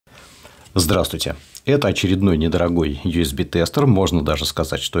Здравствуйте. Это очередной недорогой USB-тестер. Можно даже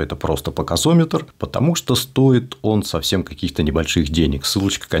сказать, что это просто показометр, потому что стоит он совсем каких-то небольших денег.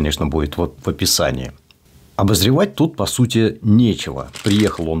 Ссылочка, конечно, будет вот в описании. Обозревать тут, по сути, нечего.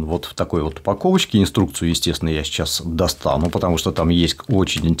 Приехал он вот в такой вот упаковочке. Инструкцию, естественно, я сейчас достану, потому что там есть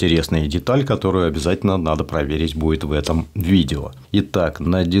очень интересная деталь, которую обязательно надо проверить будет в этом видео. Итак,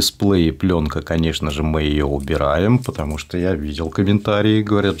 на дисплее пленка, конечно же, мы ее убираем, потому что я видел комментарии,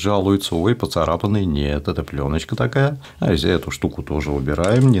 говорят, жалуются, ой, поцарапанный. Нет, это пленочка такая. А эту штуку тоже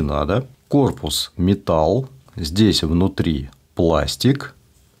убираем, не надо. Корпус металл, здесь внутри пластик.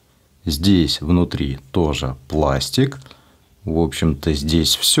 Здесь внутри тоже пластик. В общем-то,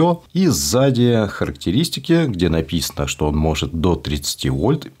 здесь все. И сзади характеристики, где написано, что он может до 30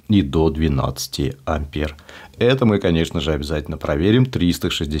 вольт и до 12 ампер. Это мы, конечно же, обязательно проверим.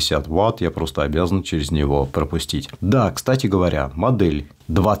 360 ватт я просто обязан через него пропустить. Да, кстати говоря, модель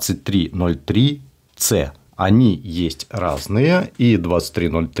 2303C. Они есть разные, и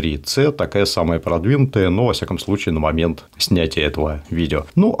 2303C такая самая продвинутая, но, во всяком случае, на момент снятия этого видео.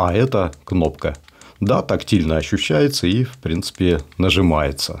 Ну, а это кнопка. Да, тактильно ощущается и, в принципе,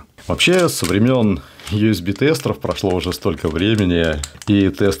 нажимается. Вообще, со времен USB-тестеров прошло уже столько времени, и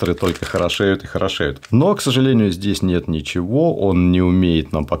тестеры только хорошеют и хорошеют. Но, к сожалению, здесь нет ничего, он не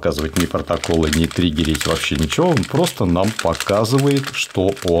умеет нам показывать ни протоколы, ни триггерить вообще ничего, он просто нам показывает,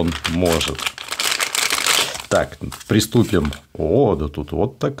 что он может. Так, приступим. О, да тут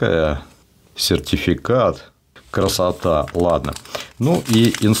вот такая сертификат. Красота. Ладно. Ну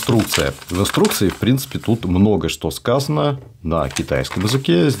и инструкция. В инструкции, в принципе, тут много что сказано на китайском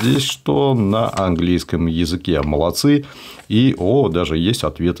языке. Здесь что на английском языке. Молодцы. И даже есть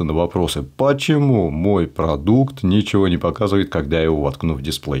ответы на вопросы. Почему мой продукт ничего не показывает, когда я его воткну в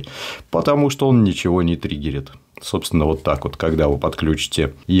дисплей? Потому что он ничего не триггерит. Собственно, вот так вот, когда вы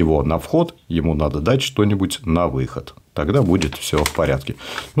подключите его на вход, ему надо дать что-нибудь на выход. Тогда будет все в порядке.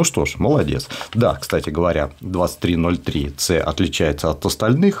 Ну что ж, молодец. Да, кстати говоря, 2303C отличается от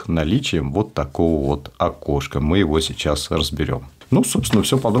остальных наличием вот такого вот окошка. Мы его сейчас разберем. Ну, собственно,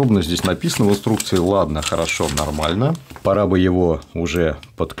 все подробно здесь написано в инструкции. Ладно, хорошо, нормально. Пора бы его уже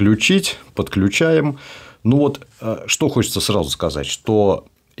подключить. Подключаем. Ну вот, что хочется сразу сказать, что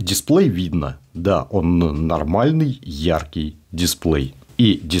дисплей видно. Да, он нормальный, яркий дисплей.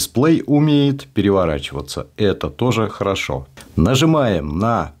 И дисплей умеет переворачиваться. Это тоже хорошо. Нажимаем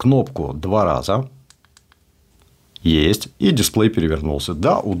на кнопку 2 раза. Есть. И дисплей перевернулся.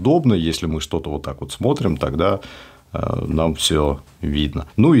 Да, удобно, если мы что-то вот так вот смотрим, тогда нам все видно.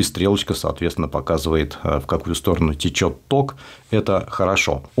 Ну и стрелочка, соответственно, показывает, в какую сторону течет ток. Это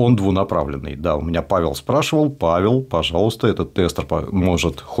хорошо. Он двунаправленный. Да, у меня Павел спрашивал. Павел, пожалуйста, этот тестер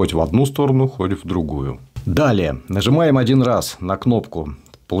может хоть в одну сторону, хоть в другую. Далее нажимаем один раз на кнопку.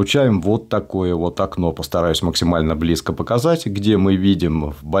 Получаем вот такое вот окно. Постараюсь максимально близко показать, где мы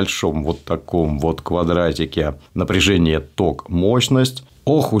видим в большом вот таком вот квадратике напряжение, ток, мощность.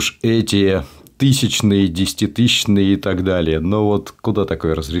 Ох уж эти тысячные, десятитысячные и так далее. Но вот куда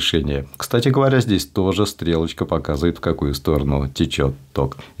такое разрешение? Кстати говоря, здесь тоже стрелочка показывает, в какую сторону течет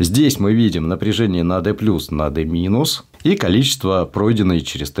ток. Здесь мы видим напряжение на D+, на D- и количество пройденной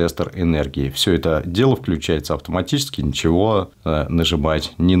через тестер энергии. Все это дело включается автоматически, ничего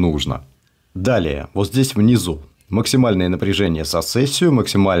нажимать не нужно. Далее, вот здесь внизу максимальное напряжение за сессию,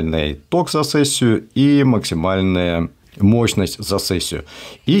 максимальный ток за сессию и максимальная мощность за сессию.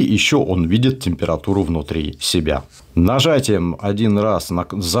 И еще он видит температуру внутри себя. Нажатием один раз,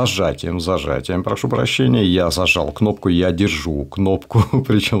 зажатием, прошу прощения, я зажал кнопку, я держу кнопку.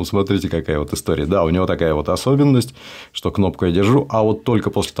 Причем, смотрите, какая вот история. Да, у него такая вот особенность, что кнопку я держу, а вот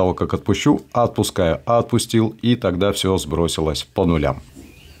только после того, как отпущу, отпускаю, отпустил, и тогда все сбросилось по нулям.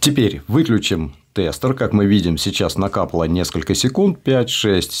 Теперь выключим тестер. Как мы видим, сейчас накапало несколько секунд, 5,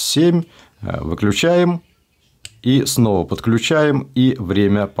 6, 7. Выключаем. И снова подключаем, и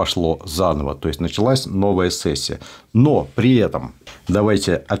время пошло заново. То есть, началась новая сессия. Но при этом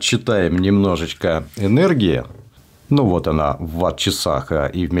давайте отсчитаем немножечко энергии. Ну, вот она в ватт-часах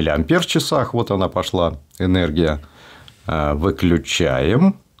и в миллиампер-часах. Вот она пошла энергия.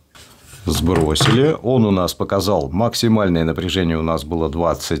 Выключаем. Сбросили. Он у нас показал максимальное напряжение. У нас было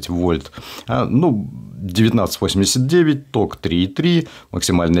 20 вольт. 19,89. Ток 3,3.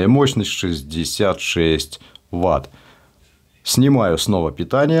 Максимальная мощность 66 ватт. Снимаю снова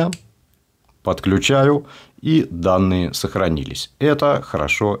питание, подключаю, и данные сохранились. Это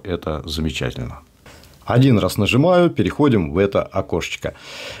хорошо, это замечательно. Один раз нажимаю, переходим в это окошечко.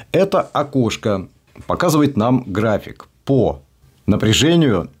 Это окошко показывает нам график по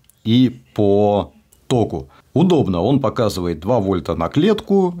напряжению и по току. Удобно, он показывает 2 вольта на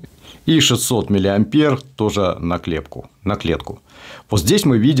клетку и 600 миллиампер тоже на клетку. Вот здесь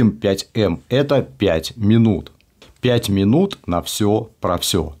мы видим 5М, это 5 минут. 5 минут на все про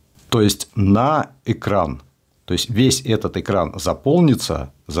все. То есть на экран. То есть весь этот экран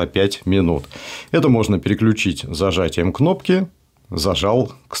заполнится за 5 минут. Это можно переключить зажатием кнопки.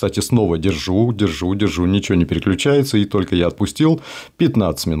 Зажал, кстати, снова держу, ничего не переключается, и только я отпустил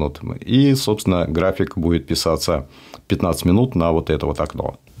 15 минут. И, собственно, график будет писаться 15 минут на вот это вот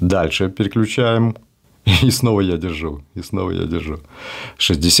окно. Дальше переключаем, и снова я держу,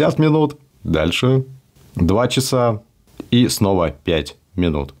 60 минут, дальше 2 часа и снова 5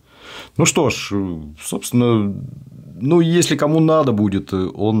 минут. Ну что ж, собственно, если кому надо будет,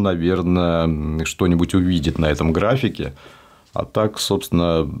 он, наверное, что-нибудь увидит на этом графике. А так,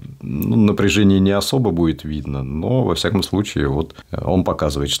 собственно, напряжение не особо будет видно, но, во всяком случае, вот он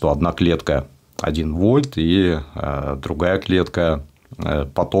показывает, что одна клетка 1 вольт и другая клетка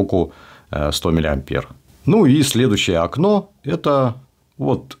потоку 100 миллиампер. Ну и следующее окно – это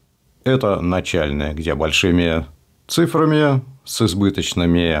вот это начальное, где большими цифрами с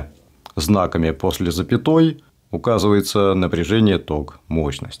избыточными знаками после запятой указывается напряжение, ток,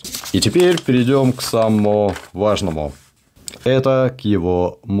 мощность. И теперь перейдем к самому важному. Это к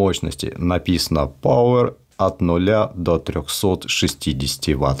его мощности. Написано Power от 0 до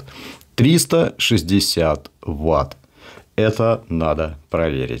 360 Вт. 360 Вт. Это надо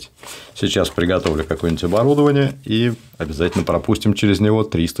проверить. Сейчас приготовлю какое-нибудь оборудование и обязательно пропустим через него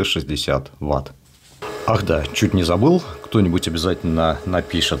 360 Вт. Ах да, чуть не забыл. Кто-нибудь обязательно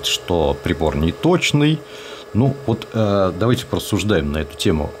напишет, что прибор не точный. Ну, вот давайте порассуждаем на эту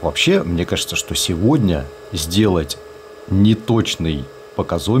тему. Вообще, мне кажется, что сегодня сделать неточный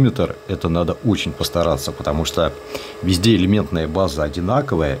показометр, это надо очень постараться, потому что везде элементная база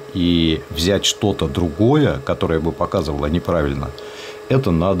одинаковая, и взять что-то другое, которое бы показывало неправильно,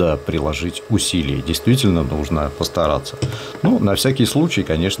 это надо приложить усилий. Действительно нужно постараться. Ну, на всякий случай,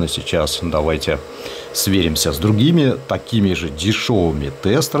 конечно, сейчас давайте сверимся с другими такими же дешевыми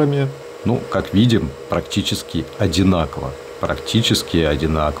тестерами. Ну, как видим, практически одинаково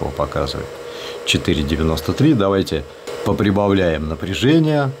показывает. 4,93. Давайте поприбавляем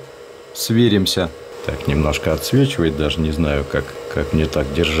напряжение, сверимся. Так, немножко отсвечивает, даже не знаю, как мне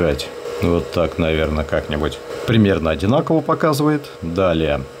так держать. Вот так, наверное, как-нибудь. Примерно одинаково показывает.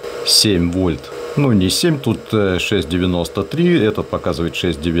 Далее 7 вольт. Ну, не 7, тут 6,93. Этот показывает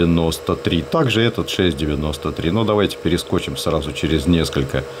 6,93. Также этот 6,93. Ну, давайте перескочим сразу через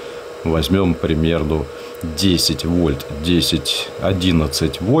несколько. Возьмем, к примеру, 10 вольт,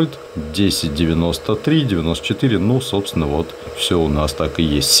 11 вольт, 10,93, 94. Ну, собственно, вот все у нас так и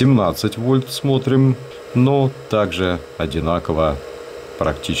есть. 17 вольт смотрим, но также одинаково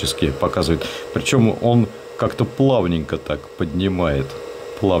практически показывает. Причем он как-то плавненько так поднимает.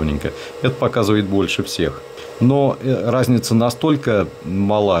 Плавненько. Это показывает больше всех. Но разница настолько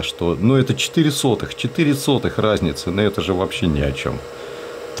мала, что... Ну, это 4 сотых разницы. Но это же вообще ни о чем.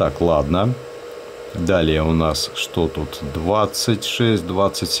 Так, ладно. Далее у нас что тут? 26,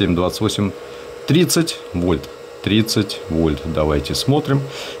 27, 28, 30 вольт. 30 вольт. Давайте смотрим.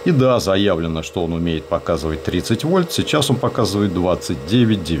 И да, заявлено, что он умеет показывать 30 вольт. Сейчас он показывает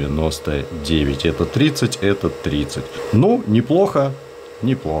 29,99. Это 30, это 30. Ну, неплохо.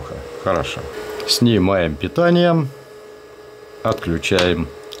 Неплохо. Хорошо. Снимаем питание. Отключаем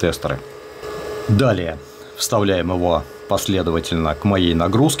тестеры. Далее вставляем его последовательно к моей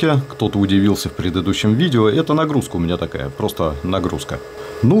нагрузке. Кто-то удивился в предыдущем видео. Это нагрузка у меня такая. Просто нагрузка.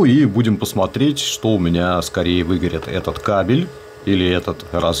 Ну и будем посмотреть, что у меня скорее выгорит. Этот кабель, или этот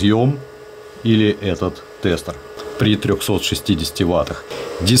разъем, или этот тестер. При 360 ваттах.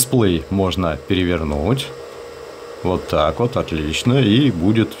 Дисплей можно перевернуть. Вот так вот. Отлично. И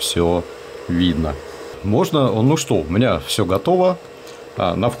будет все видно. Можно, ну что, у меня все готово.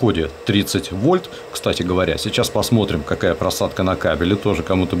 На входе 30 вольт. Кстати говоря, сейчас посмотрим, какая просадка на кабеле. Тоже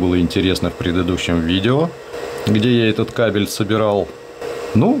кому-то было интересно в предыдущем видео, где я этот кабель собирал.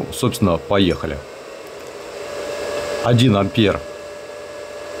 Ну, собственно, поехали. 1 ампер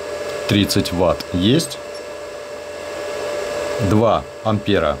 30 ватт есть. 2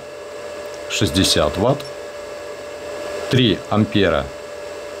 ампера 60 ватт. 3 ампера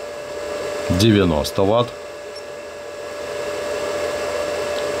 90 ватт.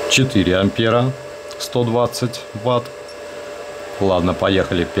 4 ампера 120 ватт. Ладно,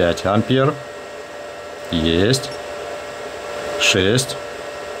 поехали. 5 ампер. Есть. 6.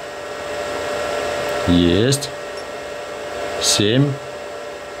 Есть. 7.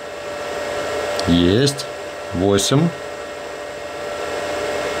 Есть. 8.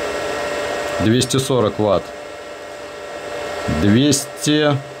 240 ватт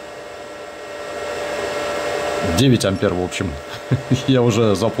 209 ампер, в общем. Я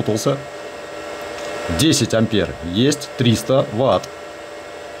уже запутался. 10 ампер есть, 300 ватт.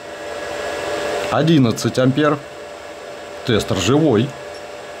 11 ампер. Тестер живой.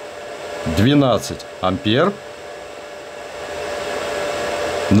 12 ампер.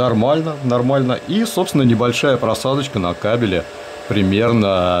 Нормально, нормально. И, собственно, небольшая просадочка на кабеле.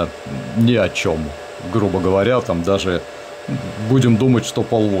 Примерно ни о чем. Грубо говоря, там даже будем думать, что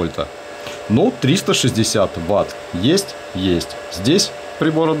полвольта. Ну, 360 ватт есть, есть. Здесь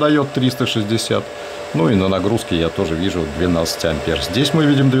прибор дает 360. Ну и на нагрузке я тоже вижу 12 ампер. Здесь мы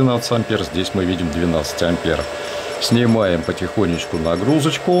видим 12 ампер, здесь мы видим 12 ампер. Снимаем потихонечку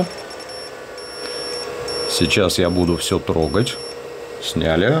нагрузочку. Сейчас я буду все трогать.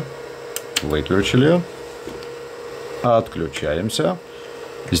 Сняли, выключили, отключаемся.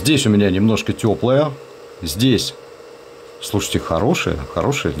 Здесь у меня немножко теплая. Здесь, слушайте, хорошая,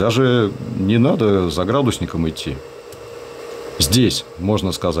 хорошая. Даже не надо за градусником идти. Здесь,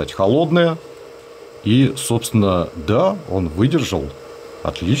 можно сказать, холодная. И, собственно, да, он выдержал.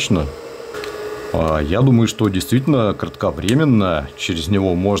 Отлично. Я думаю, что действительно кратковременно через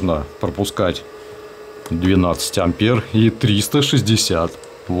него можно пропускать 12 ампер и 360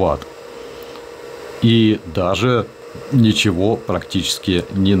 ватт. И даже ничего практически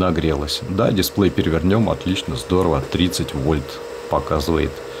не нагрелось. Да, дисплей перевернем, отлично, здорово, 30 вольт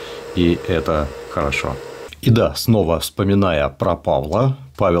показывает. И это хорошо. И да, снова вспоминая про Павла.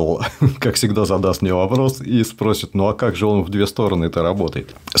 Павел, как всегда, задаст мне вопрос и спросит, ну а как же он в две стороны-то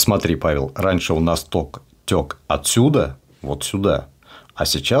работает? Смотри, Павел, раньше у нас ток тек отсюда, вот сюда, а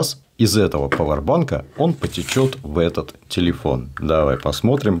сейчас из этого пауэрбанка он потечет в этот телефон. Давай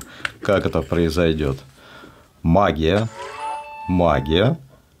посмотрим, как это произойдет. Магия, магия,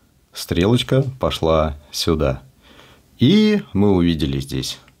 стрелочка пошла сюда. И мы увидели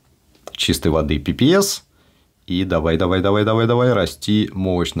здесь чистой воды PPS. И давай расти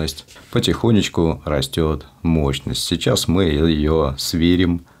мощность. Потихонечку растет мощность. Сейчас мы ее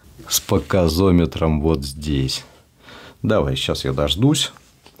сверим с показометром вот здесь. Давай, сейчас я дождусь,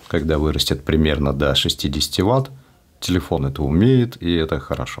 когда вырастет примерно до 60 ватт. Телефон это умеет, и это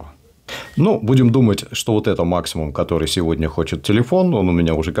хорошо. Ну, будем думать, что вот это максимум, который сегодня хочет телефон. Он у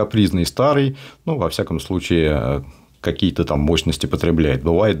меня уже капризный, старый. Ну, во всяком случае, какие-то там мощности потребляет.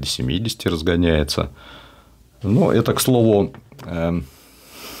 Бывает до 70 разгоняется. Ну, это, к слову,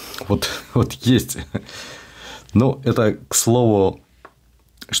 вот есть. Ну, это, к слову,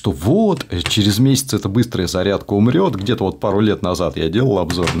 что вот через месяц эта быстрая зарядка умрет. Где-то вот пару лет назад я делал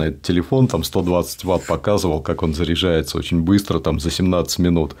обзор на этот телефон, там 120 ватт показывал, как он заряжается очень быстро, там за 17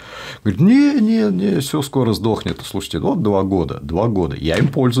 минут. Говорит, не, все скоро сдохнет. Слушайте, вот 2 года, я им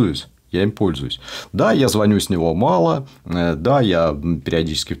пользуюсь. Да, я звоню с него мало, да, я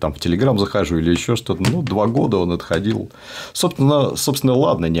периодически там в Telegram захожу или еще что-то. Ну, 2 года он отходил. Собственно,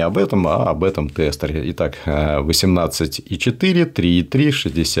 ладно, не об этом, а об этом тестере. Итак, 18,4, 3,3,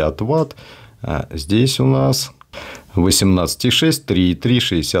 60 ватт. Здесь у нас 18,6, 3,3,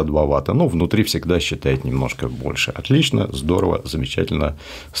 62 ватта. Ну, внутри всегда считает немножко больше. Отлично, здорово, замечательно.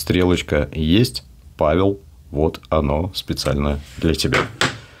 Стрелочка есть. Павел, вот оно специально для тебя.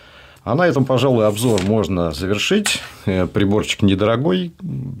 А на этом, пожалуй, обзор можно завершить. Приборчик недорогой.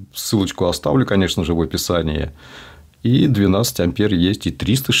 Ссылочку оставлю, конечно же, в описании. И 12 ампер есть, и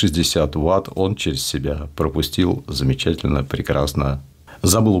 360 ватт он через себя пропустил замечательно, прекрасно.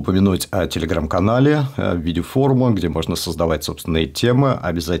 Забыл упомянуть о телеграм-канале в виде форума, где можно создавать собственные темы.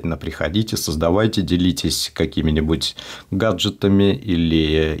 Обязательно приходите, создавайте, делитесь какими-нибудь гаджетами.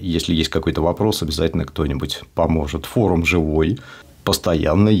 Или если есть какой-то вопрос, обязательно кто-нибудь поможет. Форум живой.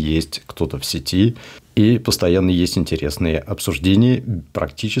 Постоянно есть кто-то в сети, и постоянно есть интересные обсуждения,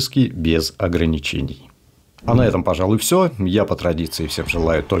 практически без ограничений. А на этом, пожалуй, все. Я по традиции всем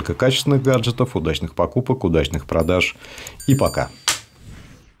желаю только качественных гаджетов, удачных покупок, удачных продаж. И пока.